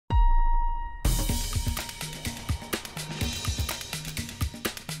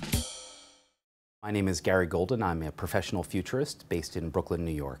My name is Garry Golden. I'm a professional futurist based in Brooklyn, New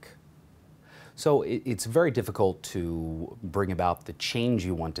York. So it's very difficult to bring about the change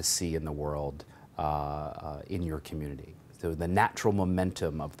you want to see in the world in your community. So the natural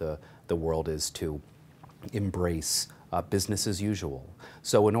momentum of the world is to embrace business as usual.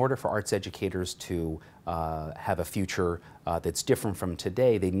 So in order for arts educators to have a future that's different from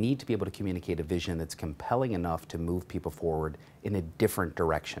today, they need to be able to communicate a vision that's compelling enough to move people forward in a different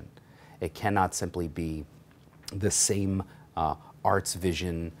direction. It cannot simply be the same arts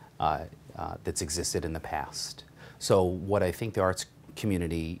vision that's existed in the past. So what I think the arts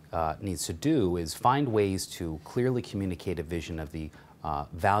community needs to do is find ways to clearly communicate a vision of the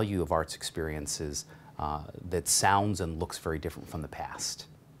value of arts experiences that sounds and looks very different from the past.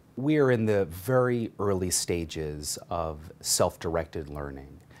 We are in the very early stages of self-directed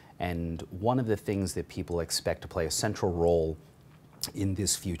learning, and one of the things that people expect to play a central role in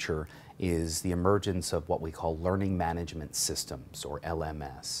this future is the emergence of what we call learning management systems, or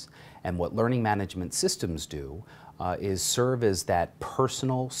LMS. And what learning management systems do is serve as that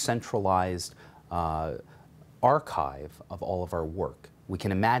personal, centralized archive of all of our work. We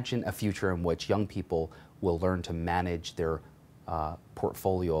can imagine a future in which young people will learn to manage their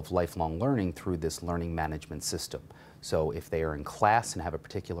portfolio of lifelong learning through this learning management system. So if they are in class and have a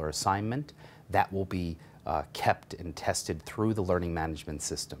particular assignment, that will be kept and tested through the learning management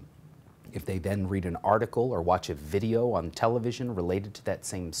system. If they then read an article or watch a video on television related to that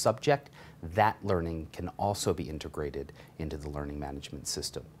same subject, that learning can also be integrated into the learning management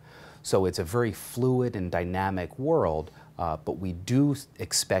system. So it's a very fluid and dynamic world, but we do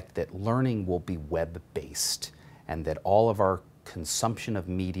expect that learning will be web-based and that all of our consumption of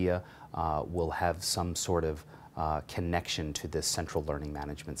media will have some sort of connection to this central learning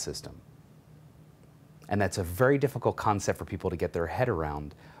management system. And that's a very difficult concept for people to get their head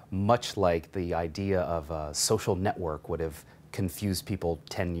around, much like the idea of a social network would have confused people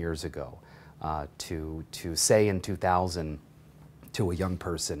 10 years ago. To say in 2000 to a young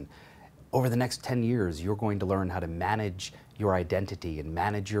person, over the next 10 years, you're going to learn how to manage your identity and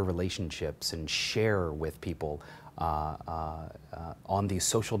manage your relationships and share with people on these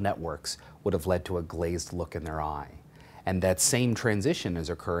social networks would have led to a glazed look in their eye. And that same transition is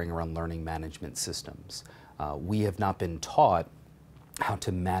occurring around learning management systems. We have not been taught how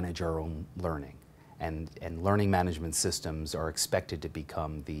to manage our own learning. And learning management systems are expected to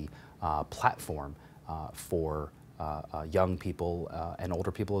become the platform for young people and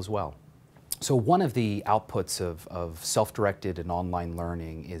older people as well. So one of the outputs of self-directed and online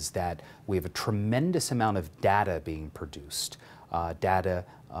learning is that we have a tremendous amount of data being produced. Data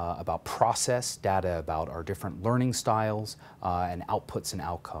about process, data about our different learning styles, and outputs and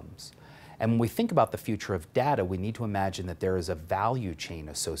outcomes. And when we think about the future of data, we need to imagine that there is a value chain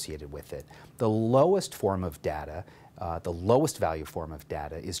associated with it. The lowest form of data, the lowest value form of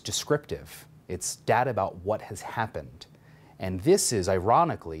data is descriptive. It's data about what has happened. And this is,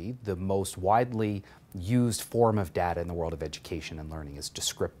 ironically, the most widely used form of data in the world of education and learning is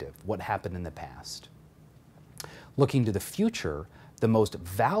descriptive, what happened in the past. Looking to the future, the most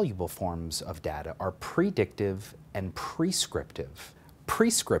valuable forms of data are predictive and prescriptive.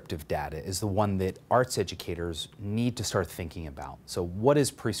 Prescriptive data is the one that arts educators need to start thinking about. So what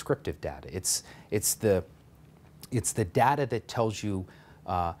is prescriptive data? It's the data that tells you,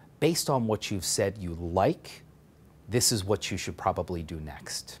 based on what you've said you like, this is what you should probably do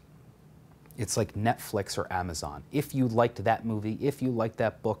next. It's like Netflix or Amazon. If you liked that movie, if you liked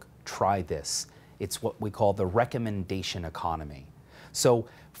that book, try this. It's what we call the recommendation economy. So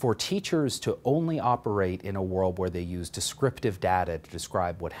for teachers to only operate in a world where they use descriptive data to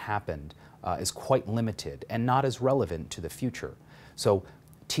describe what happened is quite limited and not as relevant to the future. So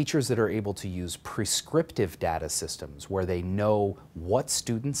teachers that are able to use prescriptive data systems where they know what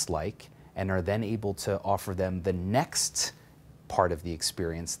students like and are then able to offer them the next part of the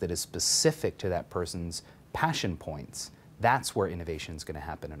experience that is specific to that person's passion points, that's where innovation is going to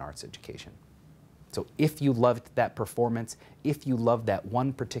happen in arts education. So if you loved that performance, if you loved that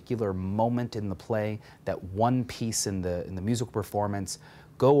one particular moment in the play, that one piece in the musical performance,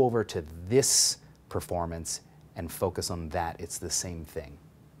 go over to this performance and focus on that. It's the same thing.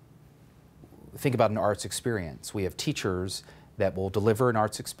 Think about an arts experience. We have teachers that will deliver an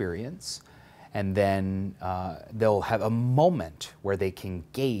arts experience, and then they'll have a moment where they can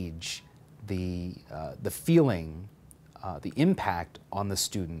gauge the feeling, the impact on the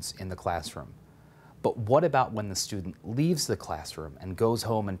students in the classroom. But what about when the student leaves the classroom and goes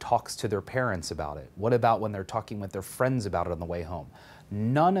home and talks to their parents about it? What about when they're talking with their friends about it on the way home?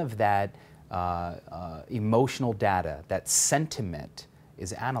 None of that emotional data, that sentiment,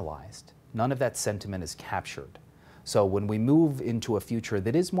 is analyzed. none of that sentiment is captured. So when we move into a future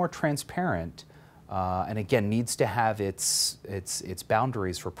that is more transparent, and again needs to have its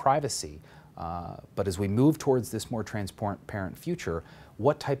boundaries for privacy, but as we move towards this more transparent future,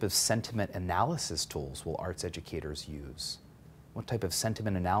 what type of sentiment analysis tools will arts educators use? What type of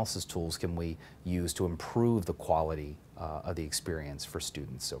sentiment analysis tools can we use to improve the quality of the experience for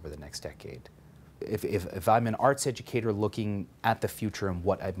students over the next decade? If I'm an arts educator looking at the future and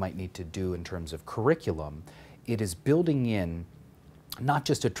what I might need to do in terms of curriculum, it is building in not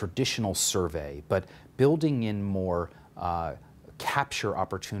just a traditional survey, but building in more capture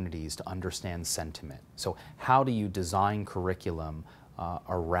opportunities to understand sentiment. So how do you design curriculum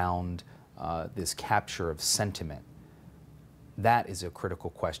around this capture of sentiment? That is a critical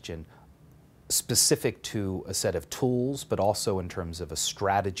question, specific to a set of tools, but also in terms of a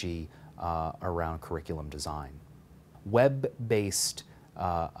strategy around curriculum design. Web-based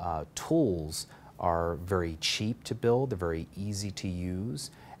tools are very cheap to build, they're very easy to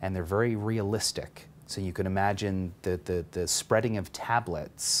use, and they're very realistic. So you can imagine that the spreading of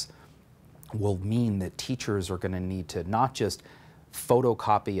tablets will mean that teachers are going to need to not just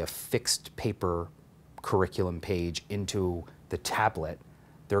photocopy a fixed paper curriculum page into the tablet,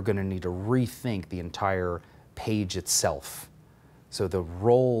 they're going to need to rethink the entire page itself. So the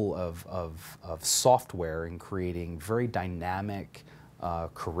role of software in creating very dynamic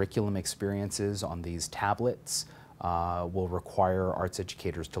curriculum experiences on these tablets will require arts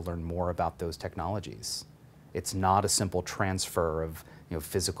educators to learn more about those technologies. It's not a simple transfer of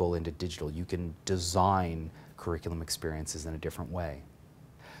physical into digital. You can design curriculum experiences in a different way.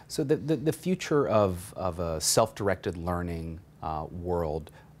 So the future of a self-directed learning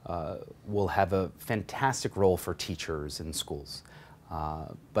world will have a fantastic role for teachers in schools.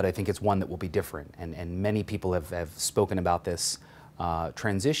 But I think it's one that will be different. And many people have spoken about this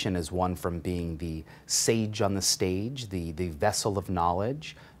transition as one from being the sage on the stage, the vessel of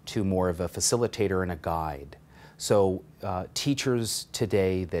knowledge, to more of a facilitator and a guide. So teachers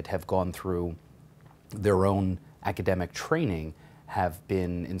today that have gone through their own academic training have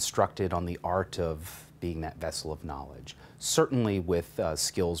been instructed on the art of being that vessel of knowledge. Certainly with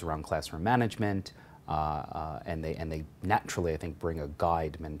skills around classroom management, and they naturally, I think, bring a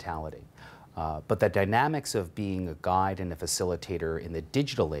guide mentality. But the dynamics of being a guide and a facilitator in the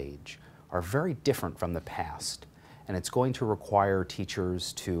digital age are very different from the past. And it's going to require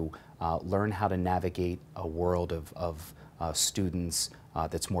teachers to learn how to navigate a world of students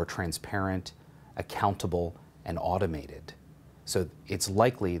that's more transparent, accountable, and automated. So it's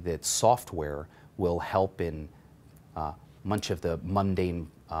likely that software will help in much of the mundane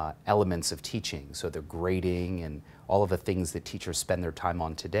elements of teaching. So the grading and all of the things that teachers spend their time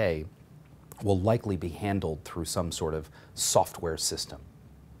on today will likely be handled through some sort of software system.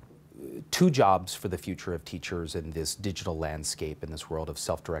 Two jobs for the future of teachers in this digital landscape, in this world of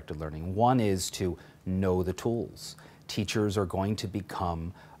self-directed learning. One is to know the tools. Teachers are going to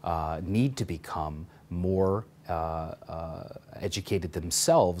become, need to become more educated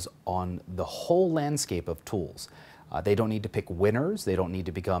themselves on the whole landscape of tools. They don't need to pick winners, they don't need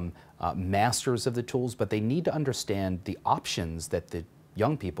to become masters of the tools, but they need to understand the options that the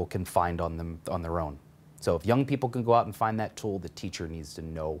young people can find on their own. So if young people can go out and find that tool, the teacher needs to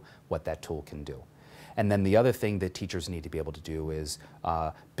know what that tool can do. And then the other thing that teachers need to be able to do is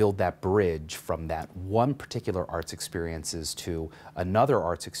build that bridge from that one particular arts experiences to another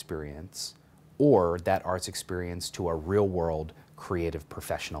arts experience, or that arts experience to a real-world creative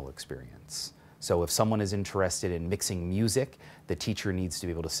professional experience. So if someone is interested in mixing music, the teacher needs to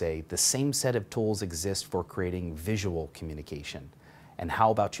be able to say, the same set of tools exist for creating visual communication. And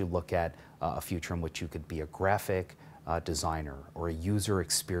how about you look at a future in which you could be a graphic designer or a user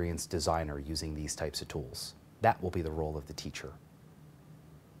experience designer using these types of tools? That will be the role of the teacher.